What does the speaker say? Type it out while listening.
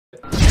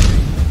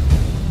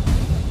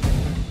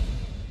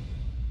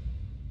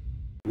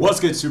What's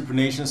good, Super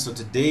Nation? So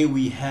today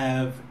we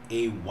have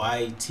a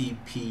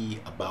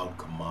YTP about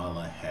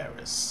Kamala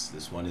Harris.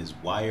 This one is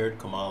Wired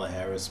Kamala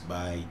Harris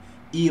by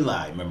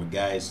Eli. Remember,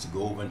 guys, to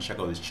go over and check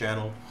out his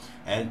channel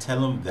and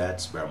tell him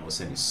that Barrymore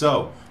sent you.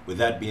 So with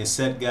that being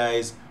said,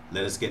 guys,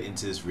 let us get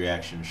into this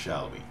reaction,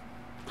 shall we?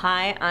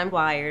 Hi, I'm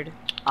Wired.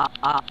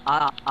 How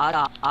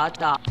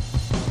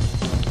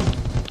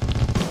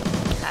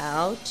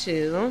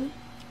to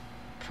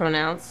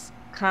pronounce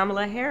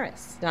Kamala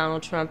Harris.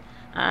 Donald Trump.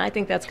 I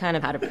think that's kind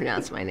of how to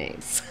pronounce my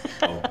names.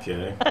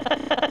 Okay.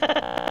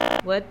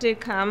 What did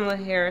Kamala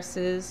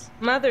Harris's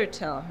mother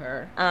tell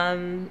her?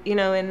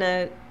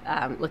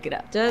 Look it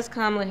up. Does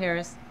Kamala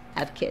Harris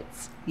have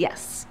kids?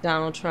 Yes.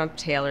 Donald Trump,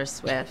 Taylor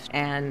Swift,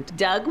 and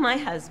Doug, my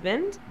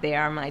husband. They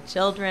are my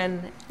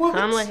children. What?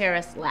 Kamala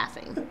Harris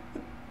laughing.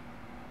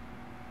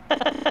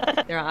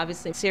 There are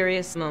obviously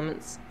serious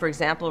moments, for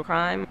example,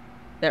 crime,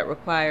 that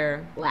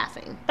require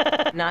laughing.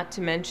 Not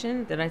to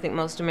mention that I think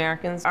most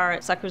Americans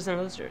are suckers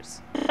and losers.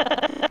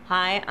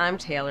 Hi, I'm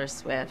Taylor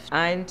Swift.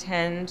 I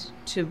intend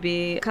to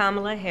be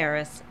Kamala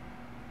Harris.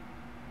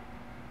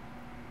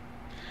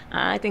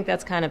 I think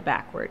that's kind of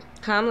backward.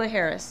 Kamala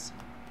Harris.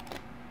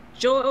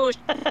 George.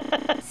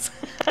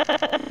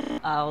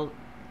 I'll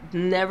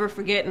never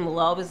forget and will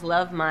always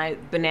love my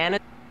banana.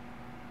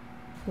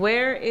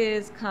 Where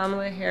is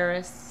Kamala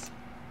Harris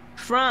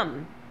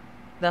from?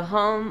 The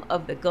home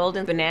of the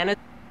golden banana.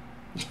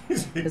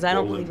 Because I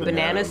don't believe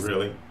bananas.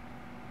 Really?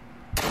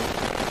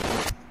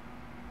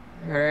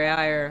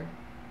 Higher.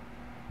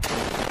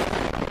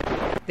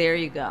 There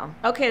you go.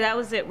 Okay, that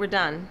was it. We're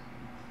done.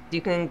 You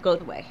can go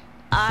the way.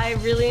 I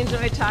really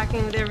enjoyed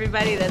talking with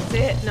everybody. That's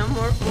it. No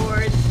more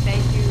boards.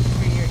 Thank you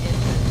for your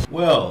interest.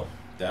 Well,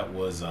 that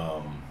was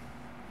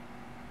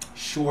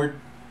short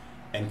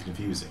and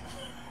confusing.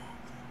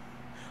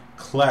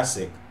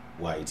 Classic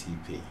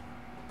YTP.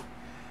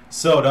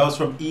 So that was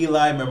from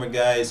Eli. Remember,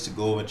 guys, to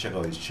go over and check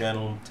out his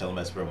channel. Tell him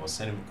that's Barrymore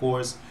sent him, of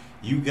course.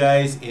 You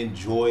guys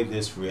enjoy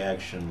this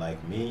reaction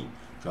like me.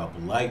 Drop a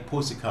like,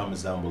 post your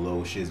comments down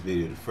below, share this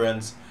video to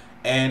friends,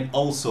 and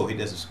also hit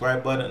that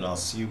subscribe button, and I'll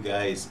see you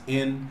guys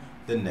in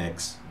the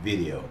next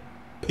video.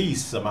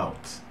 Peace. I'm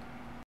out.